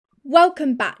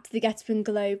Welcome back to the Get Up and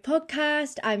Glow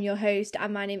podcast. I'm your host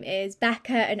and my name is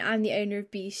Becca and I'm the owner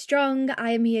of Be Strong.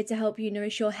 I am here to help you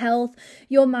nourish your health,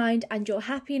 your mind and your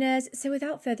happiness. So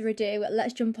without further ado,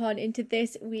 let's jump on into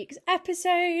this week's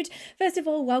episode. First of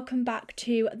all, welcome back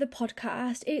to the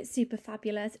podcast. It's super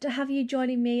fabulous to have you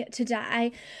joining me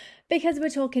today because we're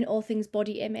talking all things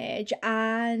body image.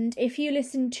 And if you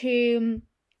listen to,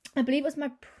 I believe it was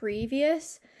my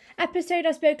previous episode,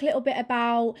 I spoke a little bit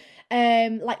about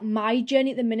my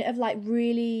journey at the minute of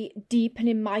really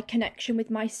deepening my connection with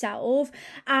myself,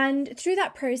 and through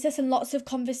that process and lots of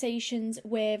conversations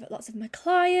with lots of my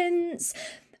clients,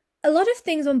 a lot of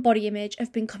things on body image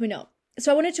have been coming up.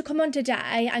 So I wanted to come on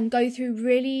today and go through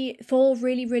four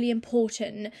really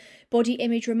important body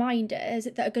image reminders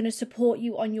that are going to support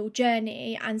you on your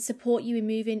journey and support you in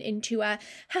moving into a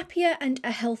happier and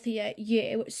a healthier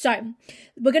you. So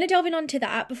we're going to delve in onto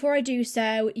that. Before I do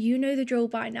so, you know the drill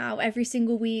by now. Every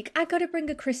single week, I got to bring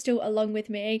a crystal along with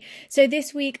me. So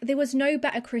this week, there was no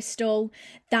better crystal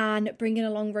than bringing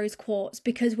along rose quartz,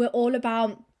 because we're all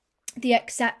about the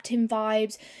accepting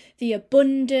vibes, the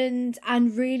abundance,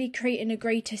 and really creating a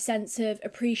greater sense of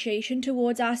appreciation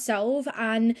towards ourselves.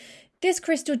 And this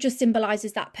crystal just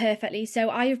symbolises that perfectly. So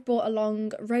I have brought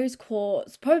along rose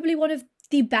quartz, probably one of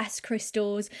the best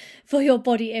crystals for your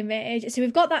body image. So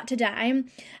we've got that today,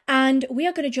 and we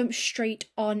are going to jump straight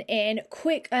on in.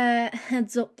 Quick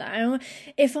heads up though,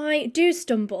 if I do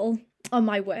stumble on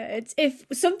my words, if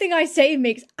something I say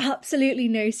makes absolutely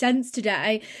no sense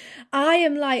today, I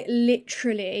am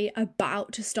literally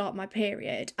about to start my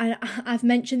period. And I've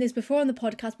mentioned this before on the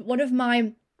podcast, but one of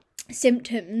my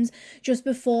symptoms just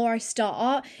before I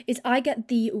start is I get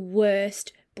the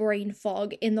worst brain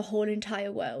fog in the whole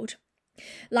entire world.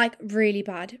 Really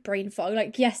bad brain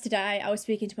fog. Yesterday I was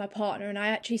speaking to my partner and I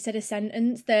actually said a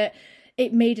sentence that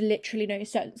it made literally no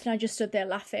sense, and I just stood there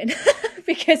laughing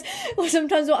because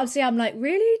sometimes what I'm saying, I'm like,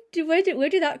 really? Where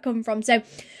did that come from? So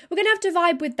we're going to have to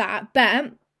vibe with that,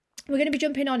 but we're going to be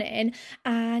jumping on in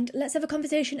and let's have a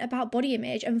conversation about body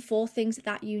image and 4 things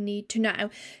that you need to know.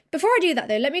 Before I do that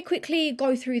though, let me quickly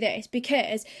go through this,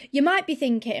 because you might be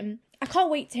thinking, I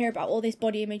can't wait to hear about all this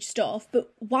body image stuff,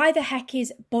 but why the heck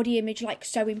is body image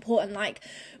so important?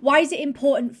 Why is it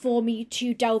important for me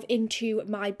to delve into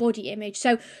my body image?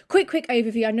 So quick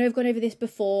overview. I know I've gone over this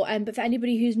before, but for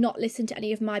anybody who's not listened to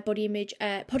any of my body image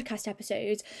podcast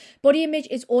episodes, body image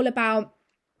is all about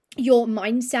your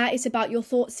mindset. It's about your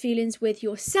thoughts, feelings with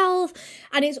yourself,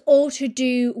 and it's all to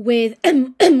do with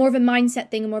more of a mindset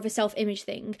thing and more of a self-image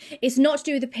thing. It's not to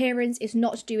do with appearance, it's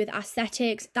not to do with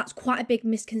aesthetics. That's quite a big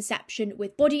misconception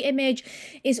with body image.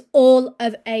 It's all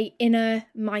of a inner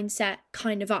mindset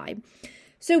kind of vibe.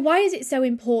 So why is it so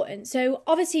important? So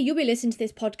obviously you'll be listening to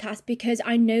this podcast because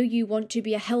I know you want to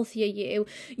be a healthier you.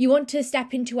 You want to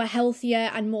step into a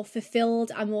healthier and more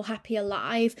fulfilled and more happier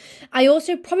life. I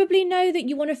also probably know that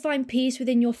you want to find peace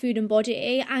within your food and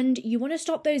body, and you want to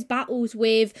stop those battles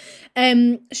with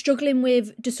struggling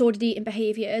with disordered eating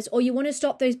behaviours, or you want to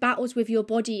stop those battles with your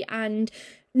body and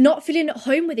not feeling at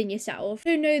home within yourself.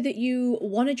 You know that you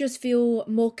want to just feel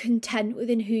more content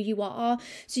within who you are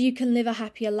so you can live a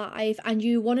happier life, and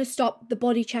you want to stop the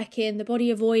body checking, the body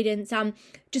avoidance, and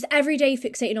just everyday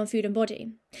fixating on food and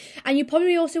body. And you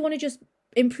probably also want to just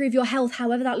improve your health,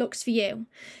 however that looks for you.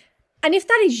 And if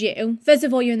that is you, first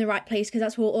of all, you're in the right place, because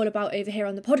that's what we're all about over here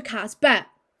on the podcast. But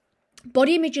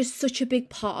body image is such a big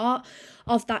part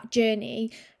of that journey.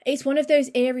 It's one of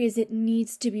those areas that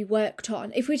needs to be worked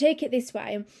on. If we take it this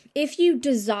way, if you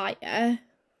desire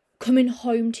coming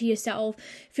home to yourself,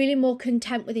 feeling more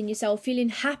content within yourself, feeling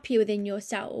happier within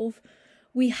yourself,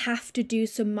 we have to do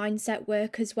some mindset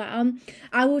work as well.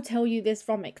 I will tell you this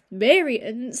from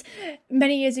experience.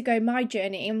 Many years ago, my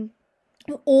journey,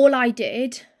 all I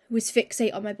did was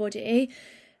fixate on my body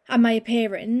and my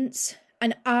appearance.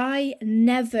 And I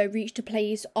never reached a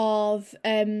place of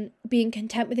being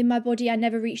content within my body. I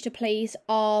never reached a place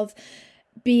of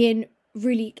being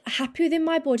really happy within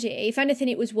my body. If anything,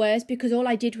 it was worse, because all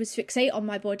I did was fixate on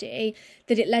my body,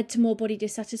 that it led to more body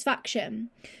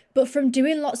dissatisfaction. But from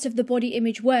doing lots of the body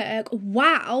image work,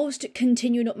 whilst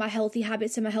continuing up my healthy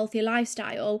habits and my healthier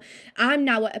lifestyle, I'm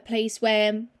now at a place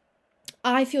where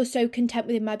I feel so content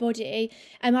within my body,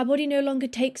 and my body no longer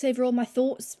takes over all my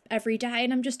thoughts every day,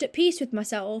 and I'm just at peace with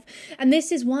myself. And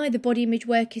this is why the body image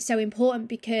work is so important,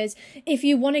 because if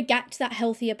you want to get to that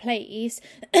healthier place,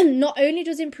 not only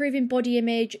does improving body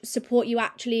image support you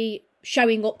actually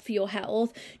showing up for your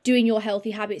health, doing your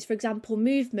healthy habits, for example,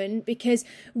 movement, because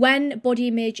when body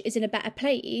image is in a better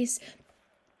place,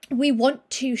 we want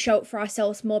to show up for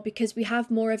ourselves more because we have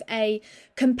more of a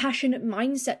compassionate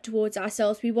mindset towards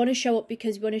ourselves. We want to show up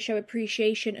because we want to show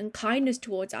appreciation and kindness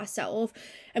towards ourselves.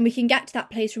 And we can get to that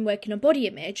place from working on body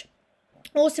image.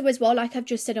 Also as well, like I've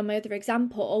just said on my other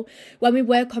example, when we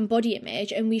work on body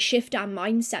image and we shift our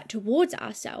mindset towards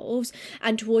ourselves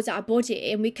and towards our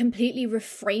body, and we completely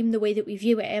reframe the way that we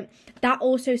view it, that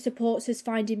also supports us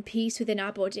finding peace within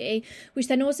our body, which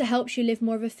then also helps you live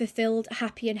more of a fulfilled,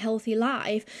 happy and healthy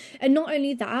life. And not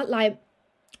only that, like,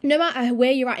 no matter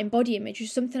where you're at in body image, which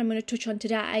is something I'm going to touch on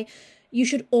today, you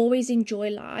should always enjoy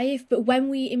life. But when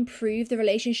we improve the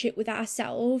relationship with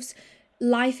ourselves,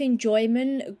 life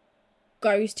enjoyment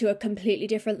goes to a completely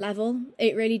different level.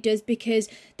 It really does, because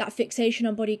that fixation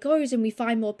on body goes and we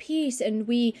find more peace. And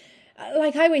we,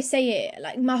 like I always say it,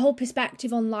 like my whole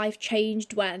perspective on life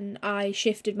changed when I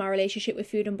shifted my relationship with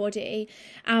food and body.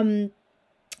 And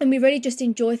we really just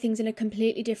enjoy things in a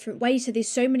completely different way. So there's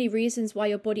so many reasons why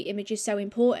your body image is so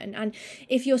important. And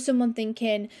if you're someone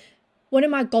thinking, one of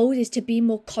my goals is to be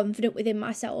more confident within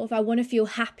myself, I want to feel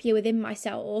happier within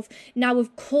myself. Now,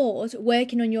 of course,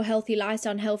 working on your healthy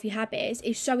lifestyle and healthy habits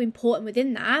is so important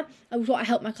within that. That's what I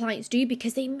help my clients do,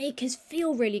 because they make us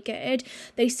feel really good.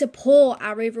 They support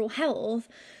our overall health.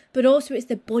 But also it's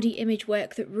the body image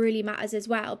work that really matters as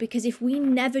well. Because if we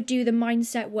never do the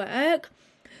mindset work,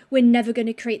 we're never going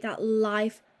to create that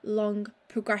lifelong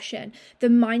progression. The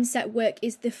mindset work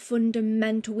is the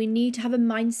fundamental. We need to have a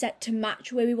mindset to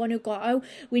match where we want to go.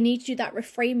 We need to do that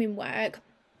reframing work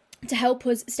to help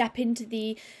us step into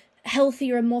the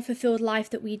healthier and more fulfilled life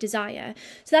that we desire.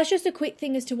 So that's just a quick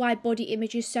thing as to why body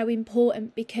image is so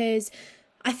important, because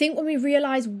I think when we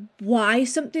realize why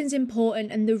something's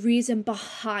important and the reason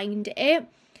behind it,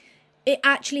 it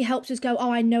actually helps us go,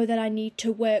 oh, I know that I need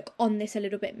to work on this a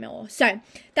little bit more. So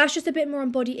that's just a bit more on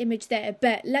body image there.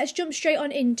 But let's jump straight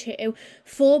on into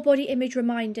 4 body image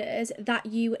reminders that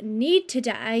you need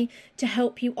today to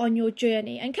help you on your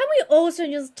journey. And can we also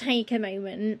just take a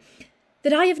moment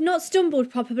that I have not stumbled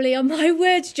properly on my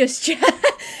words just yet?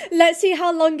 Let's see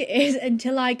how long it is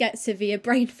until I get severe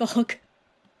brain fog.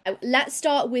 Let's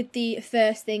start with the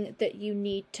first thing that you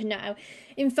need to know.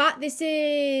 In fact, this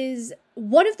is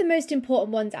one of the most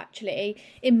important ones, actually,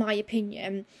 in my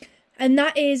opinion. And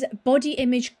that is body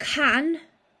image can,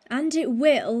 and it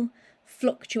will,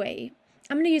 fluctuate.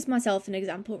 I'm going to use myself as an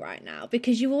example right now,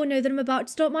 because you all know that I'm about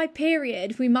to start my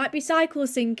period. We might be cycle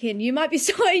syncing. You might be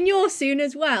starting yours soon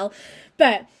as well.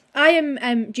 But I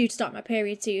am due to start my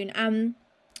period soon.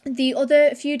 The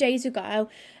other few days ago,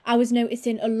 I was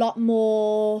noticing a lot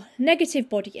more negative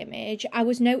body image. I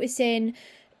was noticing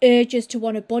urges to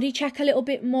want to body check a little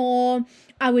bit more.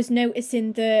 I was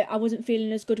noticing that I wasn't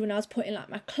feeling as good when I was putting like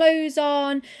my clothes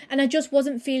on, and I just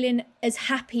wasn't feeling as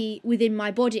happy within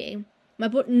my body. My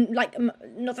body, like,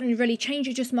 nothing had really changed,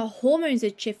 it's just my hormones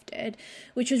had shifted,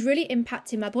 which was really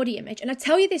impacting my body image. And I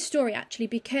tell you this story actually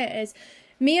because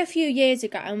me a few years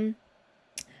ago,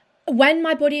 when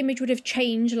my body image would have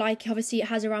changed, like obviously it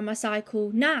has around my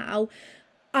cycle now,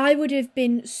 I would have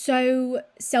been so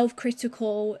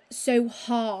self-critical, so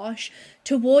harsh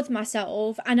towards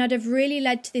myself, and I'd have really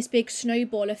led to this big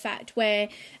snowball effect where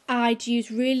I'd use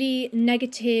really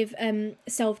negative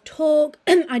self-talk.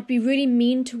 I'd be really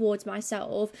mean towards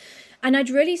myself, and I'd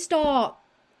really start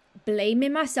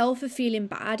blaming myself for feeling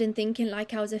bad and thinking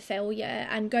like I was a failure,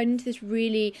 and going into this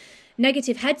really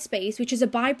negative headspace, which as a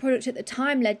byproduct at the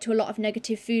time led to a lot of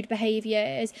negative food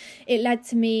behaviours. It led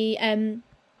to me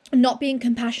not being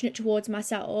compassionate towards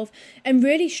myself and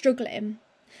really struggling.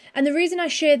 And the reason I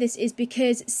share this is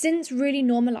because since really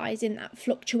normalising that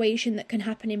fluctuation that can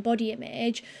happen in body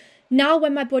image, now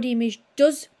when my body image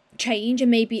does change and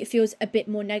maybe it feels a bit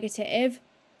more negative,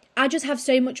 I just have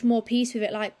so much more peace with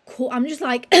it. Like, cool. I'm just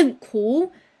like,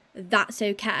 cool, that's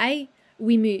okay.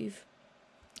 We move.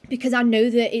 Because I know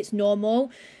that it's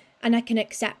normal and I can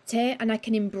accept it and I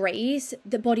can embrace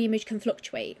that body image can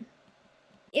fluctuate.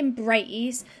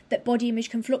 Embrace that body image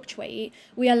can fluctuate,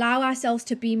 we allow ourselves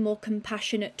to be more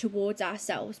compassionate towards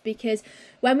ourselves, because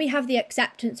when we have the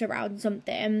acceptance around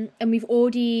something and we've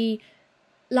already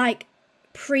like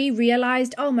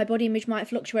pre-realized, oh, my body image might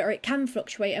fluctuate or it can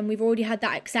fluctuate, and we've already had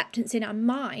that acceptance in our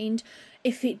mind,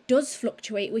 if it does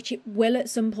fluctuate, which it will at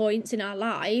some points in our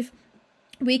life,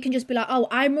 we can just be like, oh,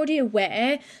 I'm already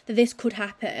aware that this could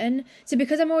happen. So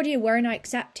because I'm already aware and I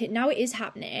accept it, now it is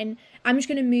happening, I'm just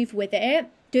going to move with it,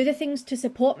 do the things to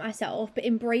support myself, but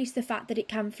embrace the fact that it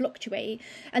can fluctuate.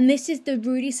 And this is the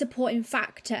really supporting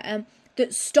factor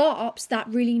that stops that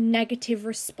really negative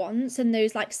response and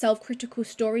those like self-critical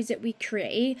stories that we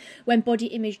create when body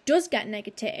image does get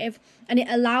negative, and it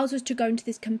allows us to go into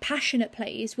this compassionate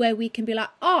place where we can be like,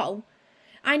 oh,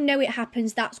 I know it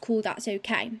happens, that's cool, that's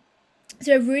okay.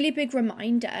 So a really big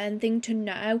reminder and thing to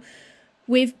know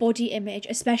with body image,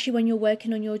 especially when you're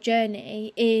working on your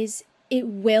journey, is it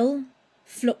will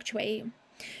fluctuate.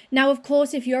 Now, of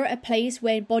course, if you're at a place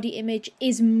where body image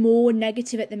is more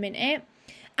negative at the minute,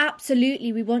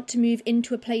 absolutely we want to move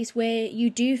into a place where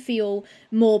you do feel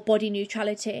more body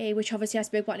neutrality, which obviously I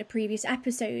spoke about in a previous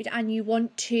episode, and you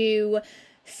want to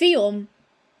feel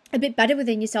a bit better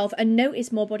within yourself and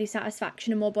notice more body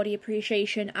satisfaction and more body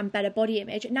appreciation and better body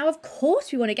image. Now, of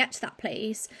course, we want to get to that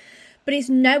place, but it's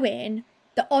knowing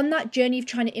that on that journey of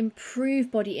trying to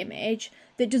improve body image,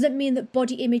 that doesn't mean that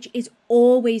body image is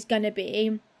always going to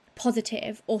be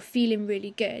positive or feeling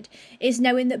really good. It's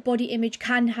knowing that body image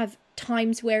can have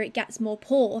times where it gets more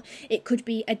poor. It could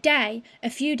be a day, a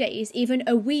few days, even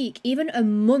a week, even a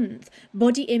month.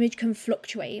 Body image can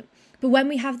fluctuate. But when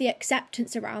we have the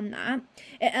acceptance around that,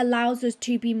 it allows us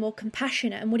to be more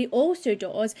compassionate. And what it also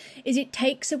does is it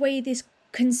takes away this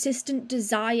consistent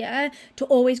desire to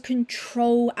always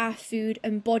control our food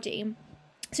and body.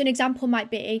 So an example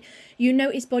might be, you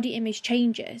notice body image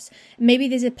changes. Maybe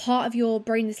there's a part of your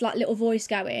brain, this like little voice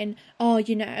going, oh,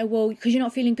 you know, well, because you're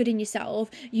not feeling good in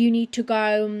yourself, you need to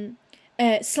go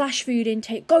slash food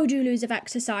intake, go do loads of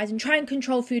exercise and try and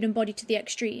control food and body to the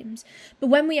extremes. But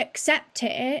when we accept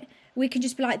it, we can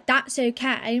just be like, that's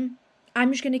okay.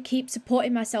 I'm just going to keep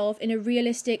supporting myself in a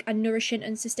realistic and nourishing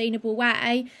and sustainable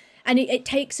way. And it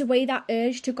takes away that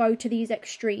urge to go to these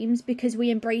extremes because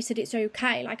we embrace that it's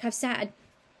okay. Like I've said,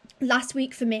 last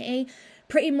week for me,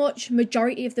 pretty much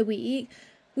majority of the week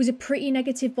was a pretty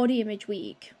negative body image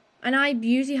week. And I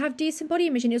usually have decent body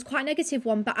image and it was quite a negative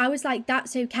one, but I was like,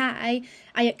 that's okay.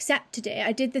 I accepted it.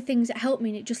 I did the things that helped me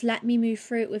and it just let me move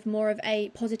through it with more of a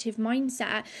positive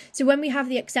mindset. So when we have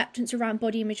the acceptance around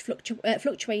body image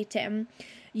fluctuating,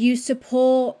 you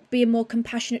support being more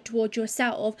compassionate towards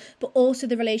yourself, but also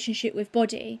the relationship with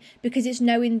body, because it's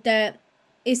knowing that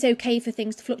it's okay for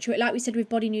things to fluctuate. Like we said with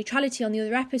body neutrality on the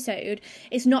other episode,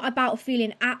 it's not about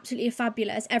feeling absolutely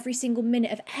fabulous every single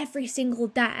minute of every single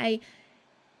day.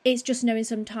 It's just knowing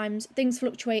sometimes things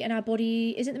fluctuate and our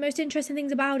body isn't the most interesting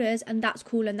things about us, and that's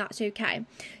cool and that's okay.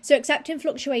 So accepting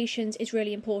fluctuations is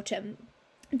really important.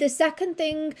 The second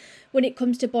thing when it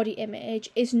comes to body image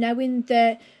is knowing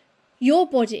that your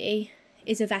body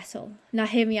is a vessel. Now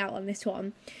hear me out on this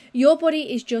one. Your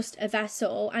body is just a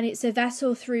vessel, and it's a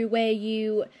vessel through where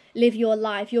you live your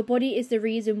life. Your body is the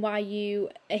reason why you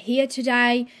are here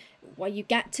today, why you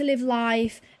get to live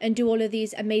life and do all of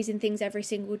these amazing things every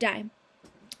single day.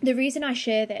 The reason I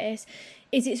share this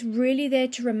is it's really there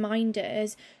to remind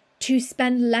us to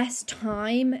spend less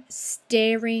time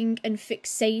staring and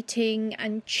fixating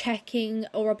and checking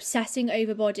or obsessing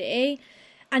over body,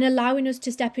 and allowing us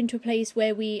to step into a place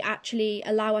where we actually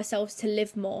allow ourselves to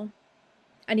live more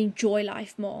and enjoy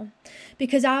life more.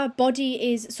 Because our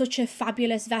body is such a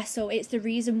fabulous vessel. It's the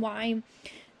reason why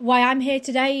I'm here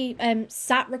today,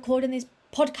 sat recording this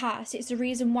podcast. It's the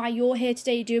reason why you're here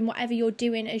today doing whatever you're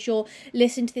doing as you're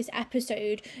listening to this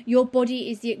episode. Your body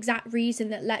is the exact reason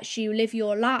that lets you live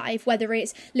your life, whether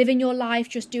it's living your life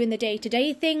just doing the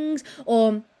day-to-day things,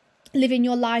 or living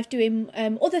your life doing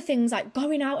other things like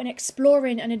going out and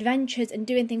exploring and adventures and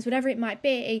doing things, whatever it might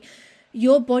be.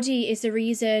 Your body is the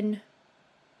reason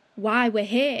why we're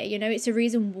here. You know, it's a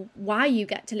reason why you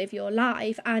get to live your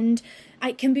life. And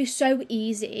it can be so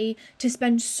easy to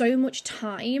spend so much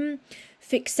time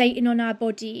fixating on our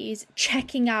bodies,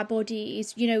 checking our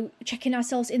bodies, you know, checking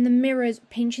ourselves in the mirrors,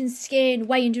 pinching skin,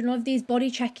 weighing, doing all of these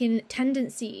body checking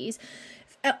tendencies,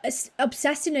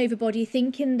 obsessing over body,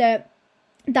 thinking that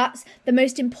that's the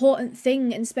most important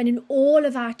thing, and spending all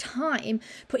of our time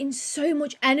putting so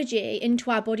much energy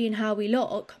into our body and how we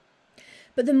look.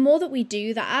 But the more that we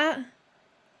do that,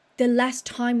 the less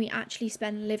time we actually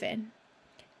spend living.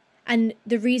 And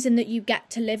the reason that you get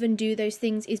to live and do those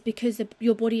things is because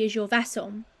your body is your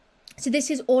vessel. So this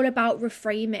is all about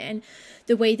reframing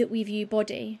the way that we view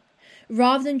body.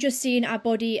 Rather than just seeing our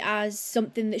body as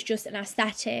something that's just an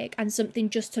aesthetic and something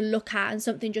just to look at and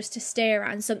something just to stare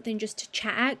at and something just to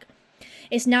check,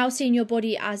 it's now seeing your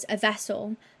body as a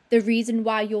vessel, the reason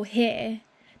why you're here,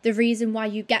 the reason why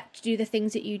you get to do the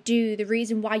things that you do, the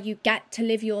reason why you get to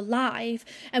live your life.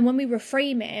 And when we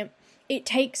reframe it, it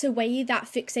takes away that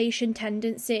fixation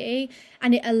tendency,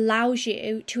 and it allows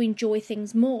you to enjoy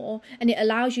things more, and it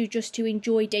allows you just to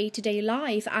enjoy day-to-day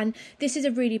life. And this is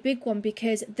a really big one,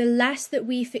 because the less that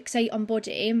we fixate on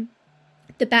body,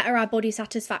 the better our body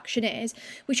satisfaction is,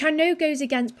 which I know goes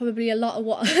against probably a lot of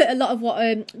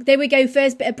what there we go,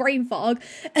 first bit of brain fog,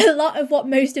 a lot of what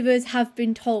most of us have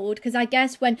been told. Because I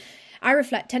guess when I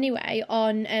reflect anyway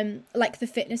on like the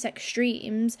fitness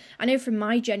extremes, I know from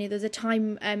my journey there's a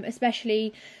time,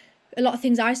 especially a lot of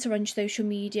things I saw on social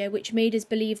media, which made us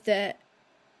believe that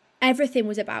everything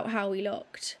was about how we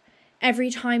looked.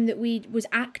 Every time that we was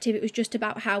active, it was just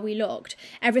about how we looked.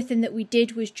 Everything that we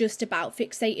did was just about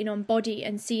fixating on body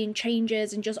and seeing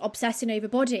changes and just obsessing over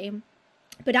body.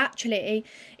 But actually,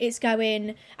 it's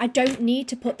going, I don't need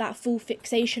to put that full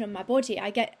fixation on my body.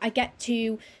 I get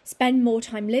to spend more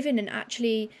time living and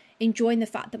actually enjoying the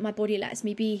fact that my body lets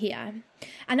me be here.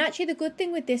 And actually the good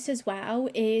thing with this as well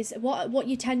is what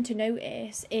you tend to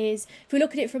notice is, if we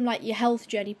look at it from like your health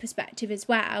journey perspective as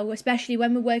well, especially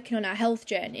when we're working on our health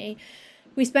journey,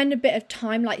 we spend a bit of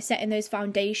time like setting those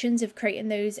foundations of creating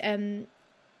those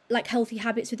like healthy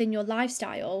habits within your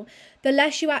lifestyle. The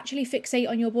less you actually fixate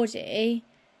on your body,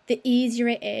 the easier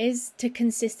it is to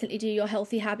consistently do your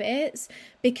healthy habits.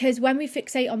 Because when we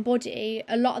fixate on body,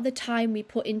 a lot of the time we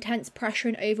put intense pressure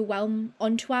and overwhelm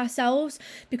onto ourselves,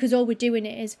 because all we're doing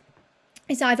is,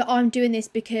 it's either, oh, I'm doing this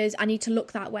because I need to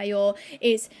look that way, or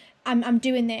it's I'm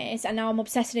doing this and now I'm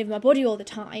obsessing over my body all the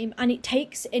time, and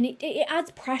it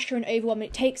adds pressure and overwhelm.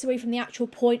 It takes away from the actual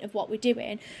point of what we're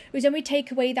doing. Whereas when we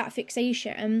take away that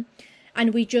fixation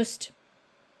and we just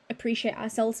appreciate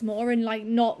ourselves more and like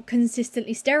not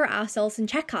consistently stare at ourselves and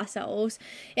check ourselves,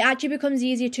 it actually becomes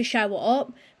easier to show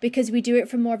up, because we do it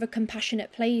from more of a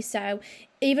compassionate place. So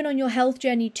even on your health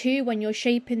journey too, when you're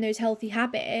shaping those healthy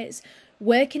habits,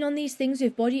 working on these things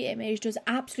with body image does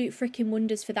absolute freaking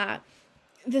wonders for that.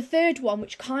 The third one,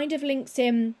 which kind of links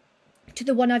in to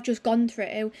the one I've just gone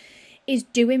through, is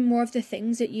doing more of the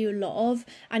things that you love.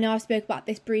 I know I've spoke about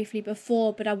this briefly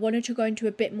before, but I wanted to go into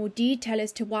a bit more detail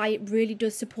as to why it really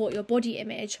does support your body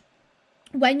image.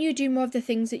 When you do more of the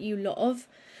things that you love,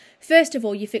 first of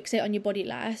all, you fixate on your body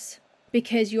less,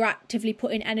 because you're actively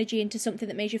putting energy into something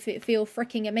that makes you feel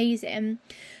freaking amazing.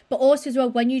 But also as well,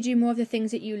 when you do more of the things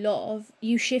that you love,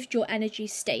 you shift your energy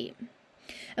state.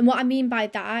 And what I mean by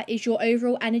that is your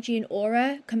overall energy and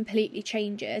aura completely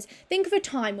changes. Think of a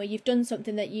time where you've done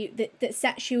something that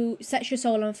sets your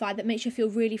soul on fire, that makes you feel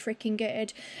really freaking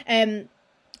good. And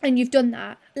you've done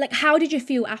that. Like, how did you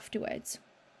feel afterwards?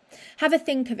 Have a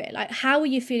think of it. Like, how are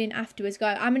you feeling afterwards?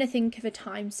 I'm going to think of a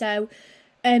time. So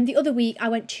the other week I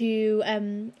went to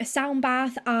a sound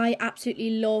bath. I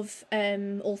absolutely love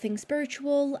all things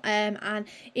spiritual, and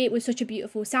it was such a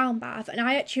beautiful sound bath. And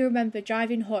I actually remember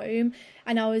driving home,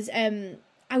 and I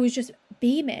was just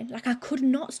beaming. Like, I could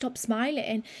not stop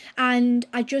smiling, and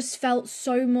I just felt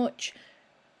so much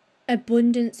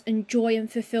abundance and joy and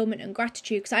fulfillment and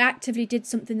gratitude, because I actively did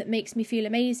something that makes me feel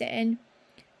amazing.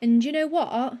 And you know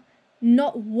what?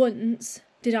 Not once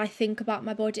did I think about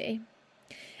my body.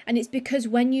 And it's because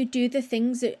when you do the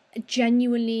things that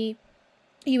genuinely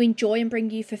you enjoy and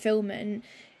bring you fulfillment,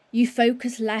 you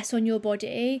focus less on your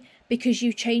body, because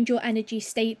you change your energy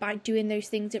state by doing those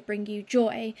things that bring you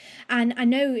joy. And I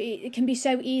know it can be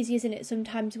so easy, isn't it,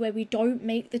 sometimes, where we don't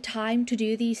make the time to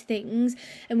do these things,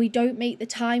 and we don't make the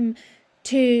time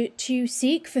to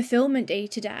seek fulfillment day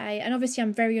to day. And obviously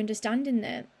I'm very understanding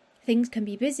that things can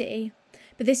be busy,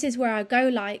 but this is where I go,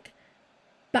 like,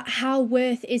 but how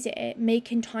worth is it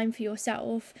making time for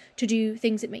yourself to do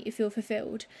things that make you feel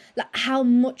fulfilled? Like, how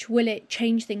much will it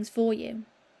change things for you?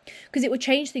 Because it will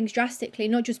change things drastically,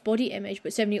 not just body image,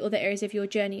 but so many other areas of your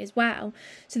journey as well.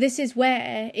 So this is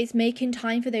where it's making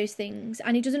time for those things.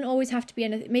 And it doesn't always have to be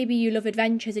anything. Maybe you love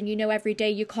adventures and you know every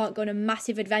day you can't go on a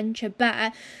massive adventure,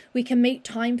 but we can make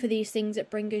time for these things that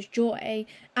bring us joy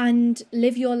and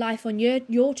live your life on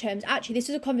your terms. Actually, this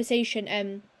is a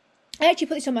conversation I actually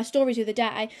put this on my stories the other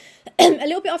day, a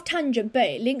little bit off tangent, but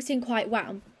it links in quite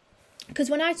well. Because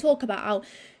when I talk about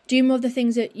do more of the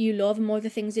things that you love and more of the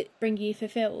things that bring you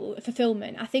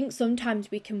fulfillment, I think sometimes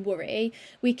we can worry.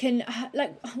 We can,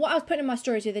 like what I was putting in my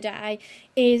stories the other day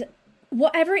is,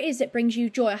 whatever it is that brings you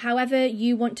joy, however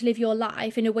you want to live your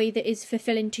life in a way that is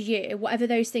fulfilling to you, whatever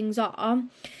those things are,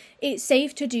 it's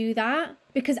safe to do that.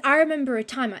 Because I remember a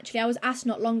time, actually, I was asked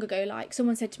not long ago, like,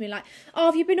 someone said to me, like, oh,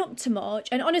 have you been up to much?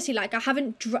 And honestly, like, I have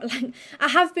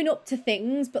been up to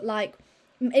things, but, like,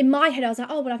 in my head, I was like,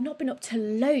 oh, well, I've not been up to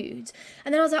loads.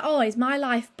 And then I was like, oh, is my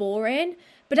life boring?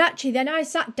 But actually, then I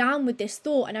sat down with this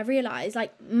thought, and I realised,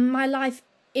 like, my life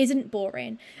isn't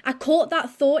boring. I caught that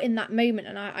thought in that moment,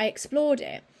 and I explored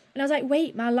it. And I was like,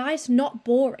 wait, my life's not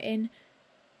boring.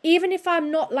 Even if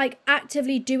I'm not, like,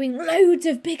 actively doing loads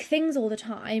of big things all the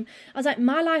time, I was like,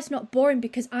 my life's not boring,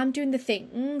 because I'm doing the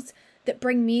things that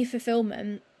bring me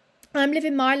fulfillment. I'm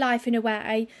living my life in a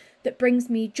way that brings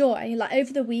me joy. Like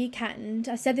over the weekend,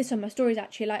 I said this on my stories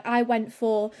actually, like I went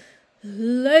for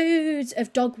loads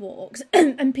of dog walks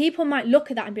and people might look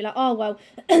at that and be like, oh well,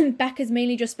 Becca's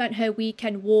mainly just spent her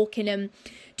weekend walking and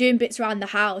doing bits around the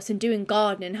house and doing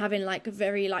gardening, having like a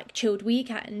very like chilled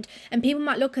weekend. And people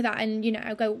might look at that and, you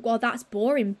know, go, well, that's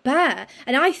boring, but,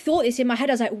 and I thought this in my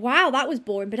head, I was like, wow, that was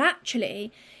boring. But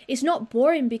actually it's not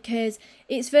boring, because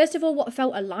it's first of all what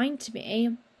felt aligned to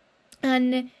me,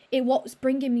 and it what's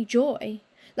bringing me joy.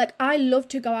 Like, I love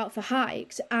to go out for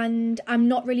hikes, and I'm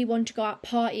not really one to go out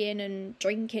partying and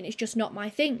drinking. It's just not my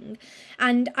thing.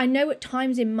 And I know at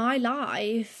times in my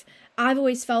life, I've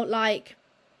always felt like,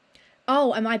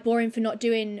 oh, am I boring for not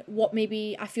doing what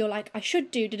maybe I feel like I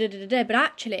should do? But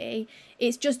actually,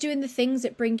 it's just doing the things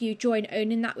that bring you joy and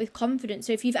owning that with confidence.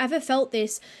 So if you've ever felt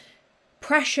this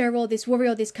pressure or this worry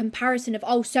or this comparison of,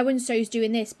 oh, so-and-so's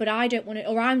doing this but I don't want it,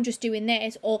 or I'm just doing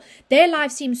this, or their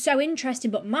life seems so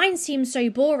interesting but mine seems so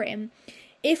boring,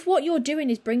 if what you're doing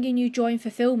is bringing you joy and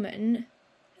fulfillment,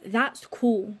 that's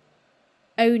cool.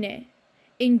 Own it,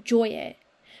 enjoy it,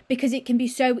 because it can be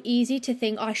so easy to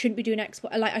think, oh, I should be doing X,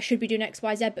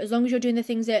 Y, Z, but as long as you're doing the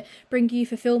things that bring you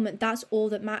fulfillment, that's all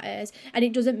that matters. And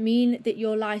it doesn't mean that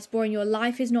your life's boring. Your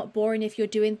life is not boring if you're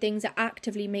doing things that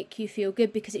actively make you feel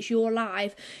good, because it's your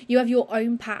life. You have your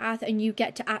own path and you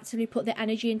get to actively put the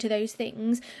energy into those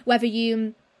things, whether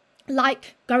you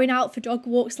like going out for dog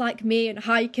walks like me and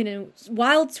hiking and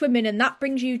wild swimming and that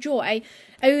brings you joy,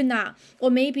 own that. Or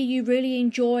maybe you really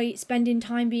enjoy spending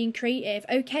time being creative,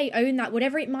 okay, own that.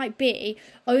 Whatever it might be,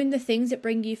 own the things that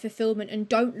bring you fulfillment, and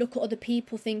don't look at other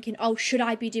people thinking, oh, should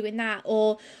I be doing that,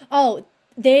 or oh,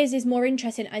 theirs is more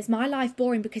interesting, is my life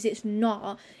boring? Because it's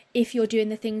not, if you're doing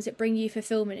the things that bring you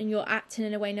fulfillment and you're acting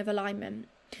in a way of alignment.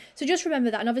 So just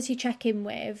remember that, and obviously check in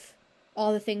with,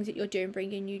 are the things that you're doing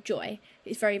bringing you joy?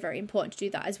 It's very, very important to do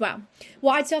that as well.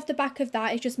 What I'd say off the back of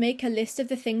that is just make a list of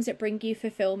the things that bring you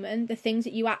fulfillment, the things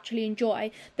that you actually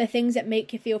enjoy, the things that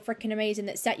make you feel freaking amazing,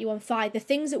 that set you on fire, the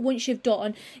things that once you've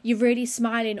done, you're really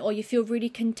smiling or you feel really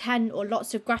content or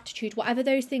lots of gratitude. Whatever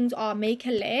those things are, make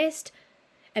a list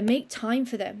and make time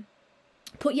for them.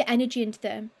 Put your energy into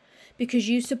them, because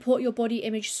you support your body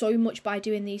image so much by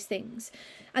doing these things.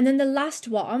 And then the last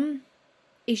one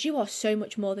is, you are so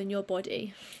much more than your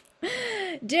body.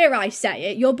 Dare I say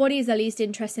it, your body is the least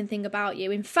interesting thing about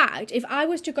you. In fact, if I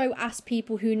was to go ask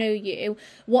people who know you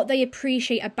what they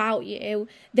appreciate about you,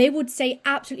 they would say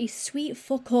absolutely sweet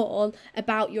fuck all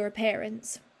about your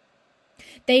appearance.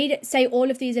 They'd say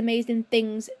all of these amazing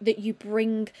things that you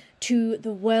bring to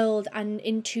the world and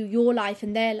into your life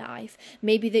and their life.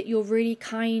 Maybe that you're really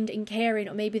kind and caring,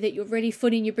 or maybe that you're really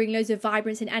funny and you bring loads of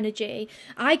vibrance and energy.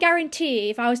 I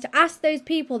guarantee if I was to ask those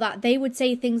people that, they would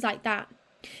say things like that.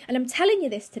 And I'm telling you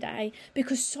this today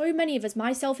because so many of us,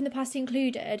 myself in the past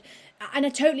included, and I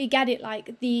totally get it,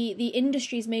 like the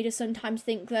industry's made us sometimes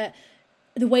think that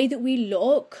the way that we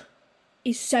look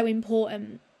is so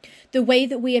important. The way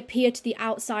that we appear to the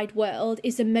outside world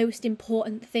is the most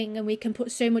important thing, and we can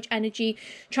put so much energy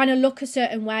trying to look a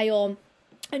certain way, or,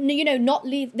 you know, not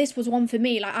leave. This was one for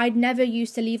me. Like, I'd never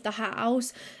used to leave the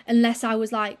house unless I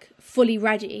was like fully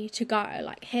ready to go,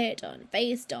 like hair done,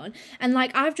 face done. And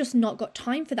like, I've just not got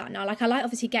time for that now. Like, I like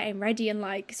obviously getting ready and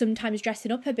like sometimes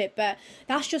dressing up a bit, but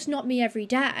that's just not me every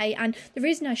day. And the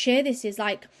reason I share this is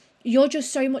like, you're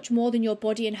just so much more than your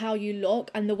body and how you look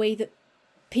and the way that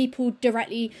people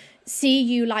directly see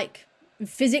you, like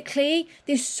physically.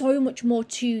 There's so much more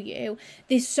to you.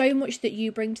 There's so much that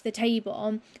you bring to the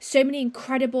table, so many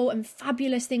incredible and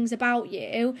fabulous things about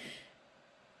you,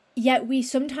 yet we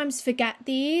sometimes forget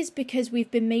these because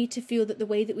we've been made to feel that the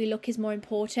way that we look is more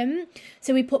important.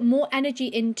 So we put more energy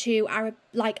into our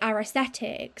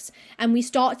aesthetics, and we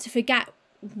start to forget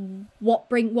what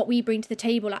we bring to the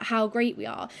table, like how great we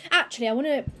are. Actually, I want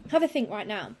to have a think right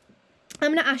now.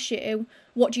 I'm going to ask you,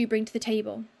 what do you bring to the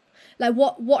table? Like,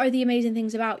 what are the amazing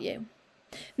things about you?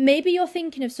 Maybe you're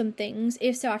thinking of some things.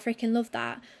 If so, I freaking love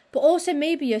that. But also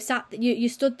maybe you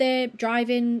stood there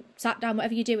driving, sat down,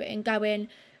 whatever you're doing, going,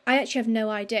 I actually have no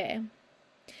idea.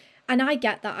 And I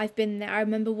get that. I've been there. I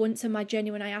remember once on my journey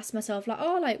when I asked myself, like,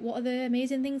 oh, like, what are the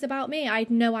amazing things about me? I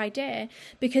had no idea,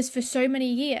 because for so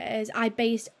many years I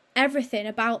based everything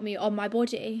about me on my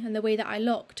body and the way that I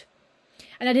looked.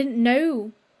 And I didn't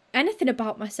know anything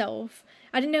about myself.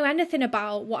 I didn't know anything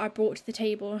about what I brought to the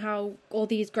table and how all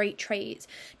these great traits,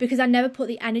 because I never put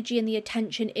the energy and the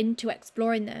attention into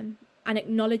exploring them and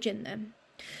acknowledging them.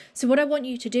 So what I want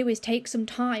you to do is take some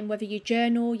time, whether you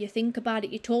journal, you think about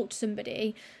it, you talk to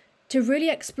somebody, to really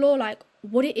explore, like,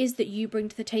 what it is that you bring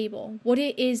to the table, what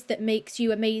it is that makes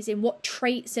you amazing, what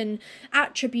traits and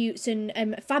attributes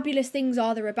and fabulous things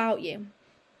are there about you.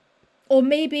 Or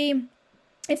maybe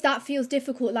if that feels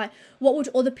difficult, like, what would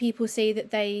other people say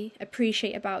that they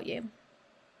appreciate about you?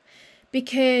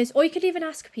 Because, or you could even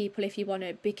ask people if you want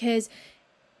to, because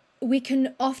we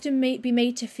can often be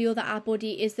made to feel that our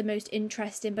body is the most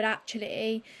interesting, but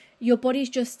actually your body's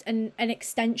just an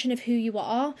extension of who you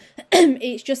are.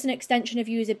 It's just an extension of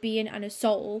you as a being and a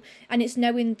soul. And it's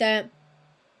knowing that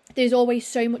there's always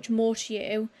so much more to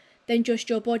you than just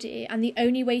your body. And the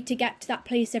only way to get to that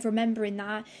place of remembering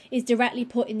that is directly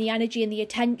putting the energy and the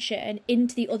attention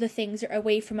into the other things that are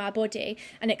away from our body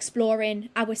and exploring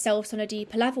ourselves on a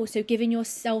deeper level. So giving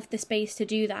yourself the space to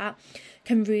do that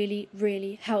can really,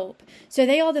 really help. So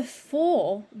they are the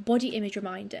 4 body image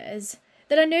reminders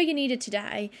that I know you needed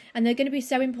today, and they're going to be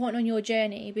so important on your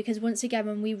journey, because once again,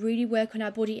 when we really work on our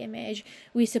body image,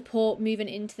 we support moving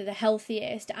into the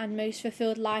healthiest and most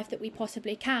fulfilled life that we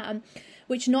possibly can,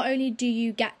 which not only do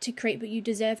you get to create, but you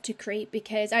deserve to create.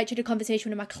 Because I actually had a conversation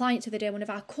with one of my clients the other day on one of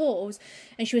our calls,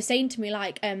 and she was saying to me,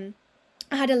 like, I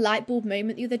had a light bulb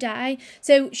moment the other day.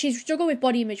 So she's struggled with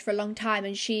body image for a long time,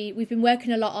 and we've been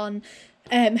working a lot on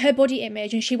her body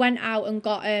image, and she went out and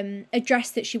got a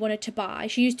dress that she wanted to buy.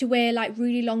 She used to wear like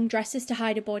really long dresses to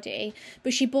hide her body,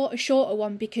 but she bought a shorter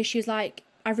one because she was like,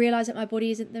 I realise that my body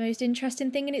isn't the most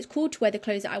interesting thing, and it's cool to wear the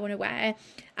clothes that I want to wear,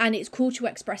 and it's cool to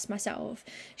express myself.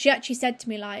 She actually said to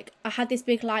me, like, I had this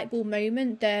big light bulb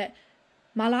moment that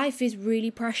my life is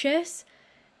really precious.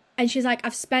 And she's like,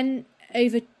 I've spent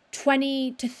over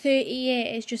 20 to 30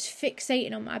 years just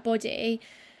fixating on my body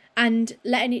and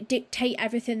letting it dictate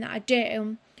everything that I do.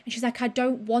 And she's like, I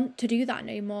don't want to do that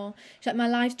no more. She's like, my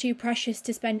life's too precious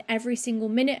to spend every single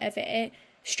minute of it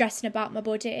stressing about my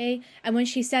body. And when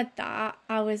she said that,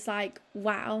 I was like,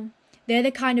 wow, they're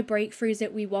the kind of breakthroughs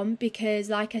that we want. Because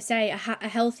like I say, a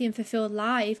healthy and fulfilled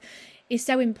life is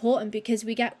so important, because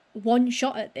we get one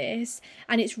shot at this,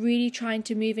 and it's really trying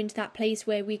to move into that place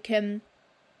where we can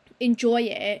enjoy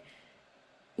it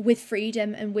with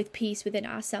freedom and with peace within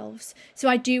ourselves. So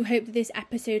I do hope that this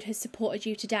episode has supported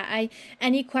you today.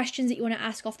 Any questions that you want to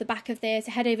ask off the back of this,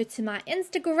 head over to my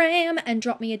Instagram and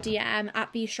drop me a DM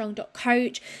at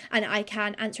bestrong.coach, and I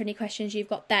can answer any questions you've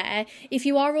got there. If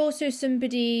you are also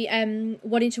somebody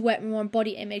wanting to work more on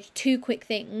body image, 2 quick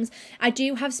things. I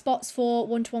do have spots for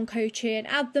one-to-one coaching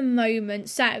at the moment.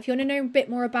 So if you want to know a bit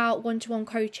more about one-to-one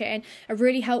coaching, I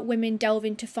really help women delve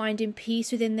into finding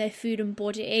peace within their food and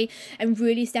body, and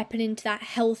really stepping into that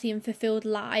healthy and fulfilled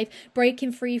life,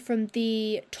 breaking free from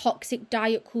the toxic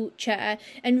diet culture,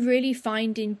 and really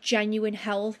finding genuine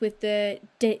health with the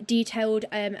detailed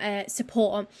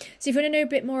support. So if you want to know a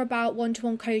bit more about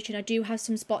one-to-one coaching, I do have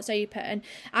some spots open.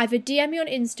 Either DM me on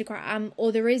Instagram,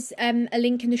 or there is a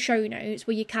link in the show notes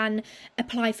where you can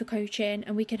apply for coaching,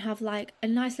 and we can have like a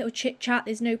nice little chit chat.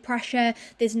 There's no pressure,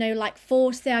 there's no like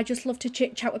force there. I just love to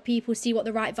chit chat with people, see what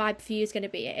the right vibe for you is going to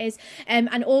be.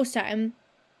 And also,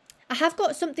 I have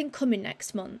got something coming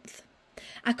next month.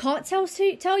 I can't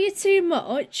tell you too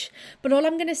much, but all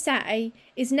I'm going to say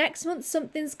is next month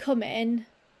something's coming,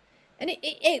 and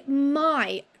it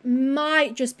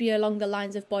might just be along the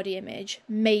lines of body image.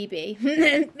 Maybe.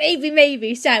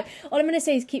 maybe. So all I'm going to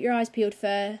say is keep your eyes peeled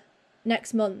for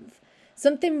next month.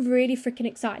 Something really freaking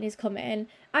exciting is coming.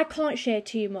 I can't share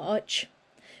too much,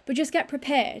 but just get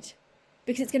prepared,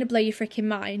 because it's going to blow your freaking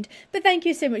mind. But thank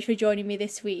you so much for joining me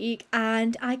this week,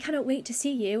 and I cannot wait to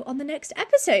see you on the next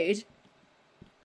episode.